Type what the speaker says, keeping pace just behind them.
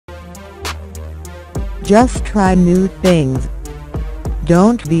Just try new things.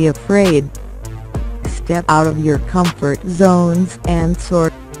 Don't be afraid. Step out of your comfort zones and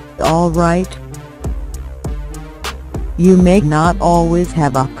soar. Alright? You may not always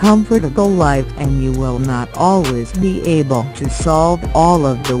have a comfortable life, and you will not always be able to solve all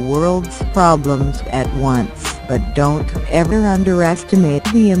of the world's problems at once, but don't ever underestimate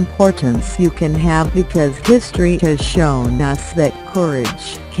the importance you can have, because history has shown us that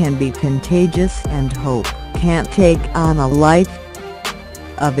courage can be contagious and hope can't take on a life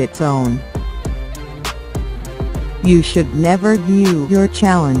of its own. You should never view your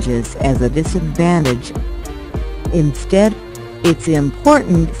challenges as a disadvantage. Instead, it's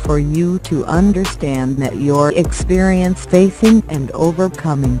important for you to understand that your experience facing and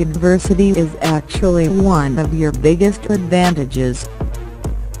overcoming adversity is actually one of your biggest advantages.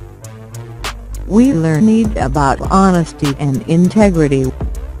 We learned about honesty and integrity,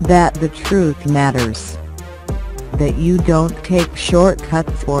 that the truth matters, that you don't take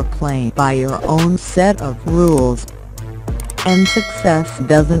shortcuts or play by your own set of rules, and success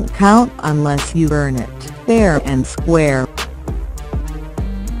doesn't count unless you earn it fair and square.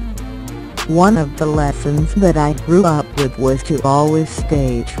 One of the lessons that I grew up with was to always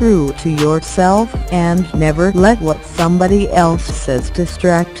stay true to yourself and never let what somebody else says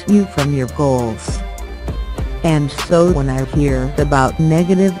distract you from your goals. And so when I hear about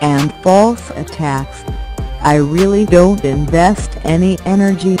negative and false attacks, I really don't invest any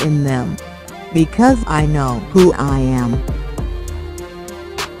energy in them, because I know who I am.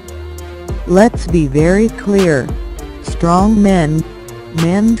 Let's be very clear. Strong men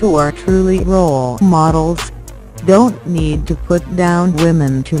who are truly role models, don't need to put down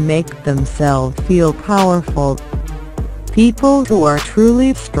women to make themselves feel powerful. People who are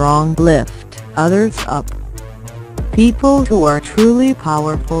truly strong lift others up. People who are truly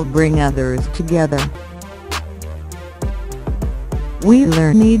powerful bring others together. We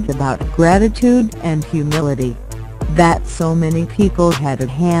learned about gratitude and humility, that so many people had a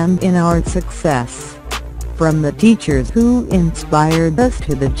hand in our success. From the teachers who inspired us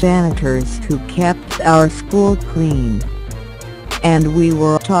to the janitors who kept our school clean. And we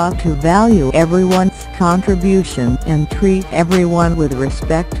were taught to value everyone's contribution and treat everyone with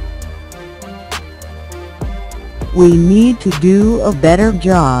respect. We need to do a better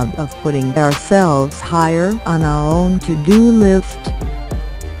job of putting ourselves higher on our own to-do list.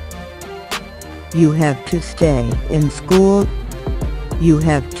 You have to stay in school. You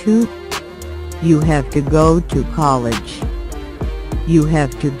have to go to college. You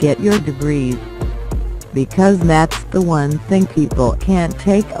have to get your degree. Because that's the one thing people can't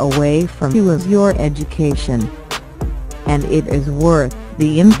take away from you is your education. And it is worth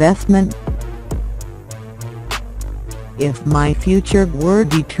the investment. If my future were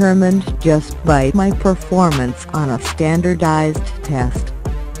determined just by my performance on a standardized test,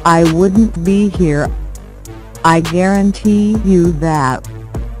 I wouldn't be here. I guarantee you that.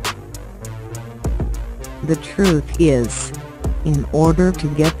 The truth is, in order to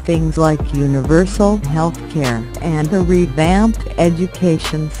get things like universal health care and a revamped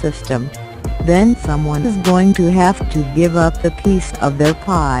education system, then someone is going to have to give up a piece of their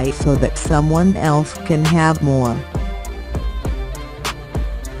pie so that someone else can have more.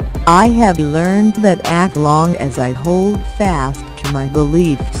 I have learned that as long as I hold fast to my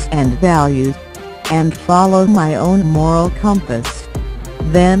beliefs and values, and follow my own moral compass,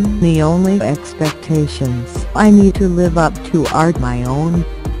 then the only expectations I need to live up to are my own.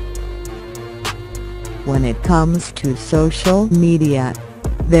 When it comes to social media,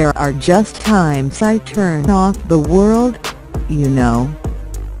 there are just times I turn off the world, you know.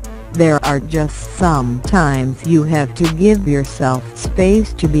 There are just some times you have to give yourself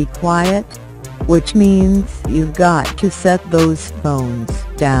space to be quiet, which means you've got to set those phones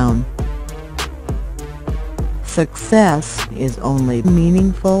down. Success is only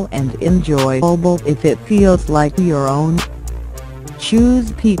meaningful and enjoyable if it feels like your own.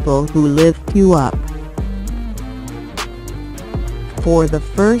 Choose people who lift you up. For the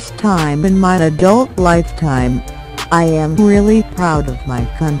first time in my adult lifetime, I am really proud of my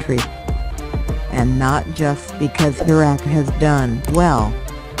country. And not just because Iraq has done well,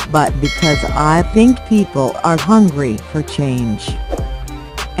 but because I think people are hungry for change.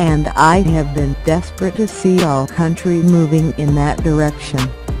 And I have been desperate to see our country moving in that direction.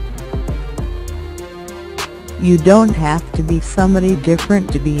 You don't have to be somebody different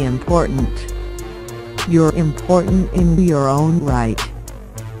to be important. You're important in your own right.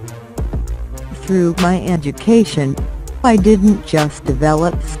 Through my education, I didn't just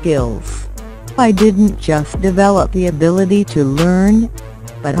develop skills. I didn't just develop the ability to learn.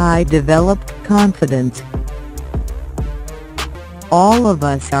 but I developed confidence. All of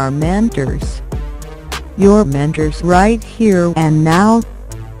us are mentors. Your mentors right here and now.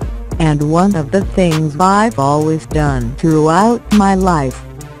 And one of the things I've always done throughout my life,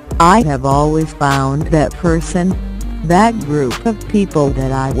 I have always found that person, that group of people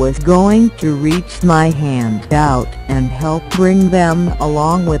that I was going to reach my hand out and help bring them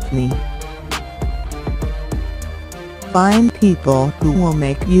along with me. Find people who will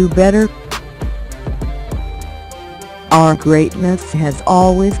make you better. Our greatness has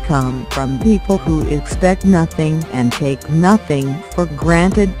always come from people who expect nothing and take nothing for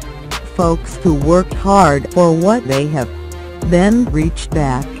granted. Folks who worked hard for what they have, then reached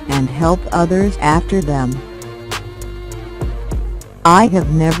back and helped others after them. I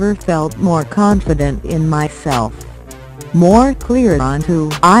have never felt more confident in myself, more clear on who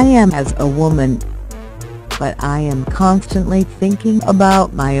I am as a woman. But I am constantly thinking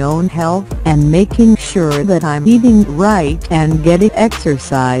about my own health and making sure that I'm eating right and getting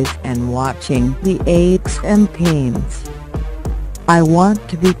exercise and watching the aches and pains. I want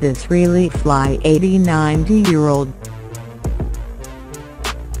to be this really fly 80-90-year-old.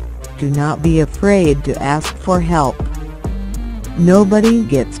 Do not be afraid to ask for help. Nobody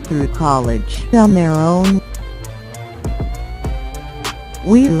gets through college on their own.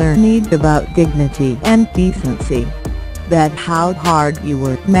 We learned about dignity and decency, that how hard you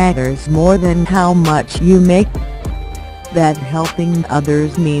work matters more than how much you make, that helping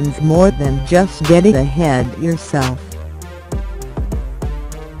others means more than just getting ahead yourself.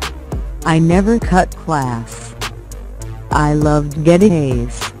 I never cut class. I loved getting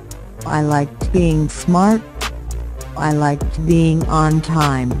A's. I liked being smart. I liked being on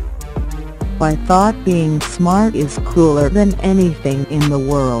time. I thought being smart is cooler than anything in the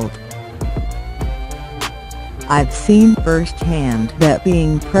world. I've seen firsthand that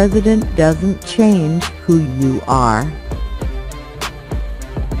being president doesn't change who you are.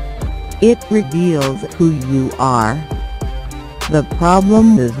 It reveals who you are. The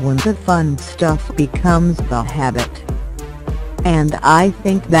problem is when the fun stuff becomes the habit. And I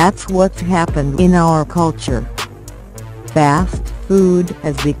think that's what's happened in our culture. Fast food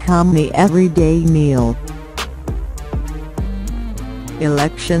has become the everyday meal.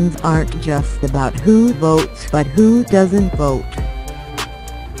 Elections aren't just about who votes but who doesn't vote.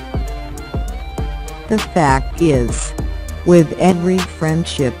 The fact is, with every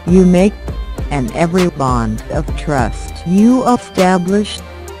friendship you make, and every bond of trust you establish,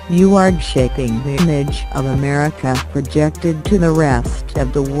 you are shaping the image of America projected to the rest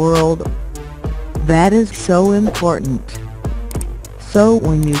of the world. That is so important. So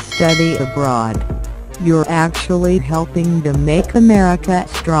when you study abroad, you're actually helping to make America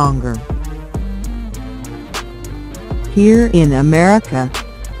stronger. Here in America,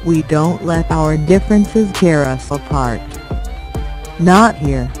 we don't let our differences tear us apart. Not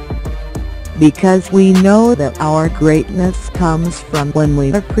here. Because we know that our greatness comes from when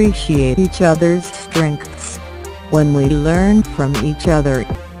we appreciate each other's strengths, when we learn from each other,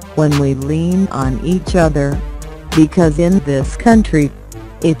 when we lean on each other. Because in this country,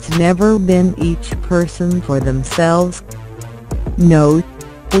 it's never been each person for themselves. No,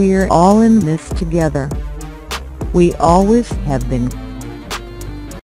 we're all in this together. We always have been.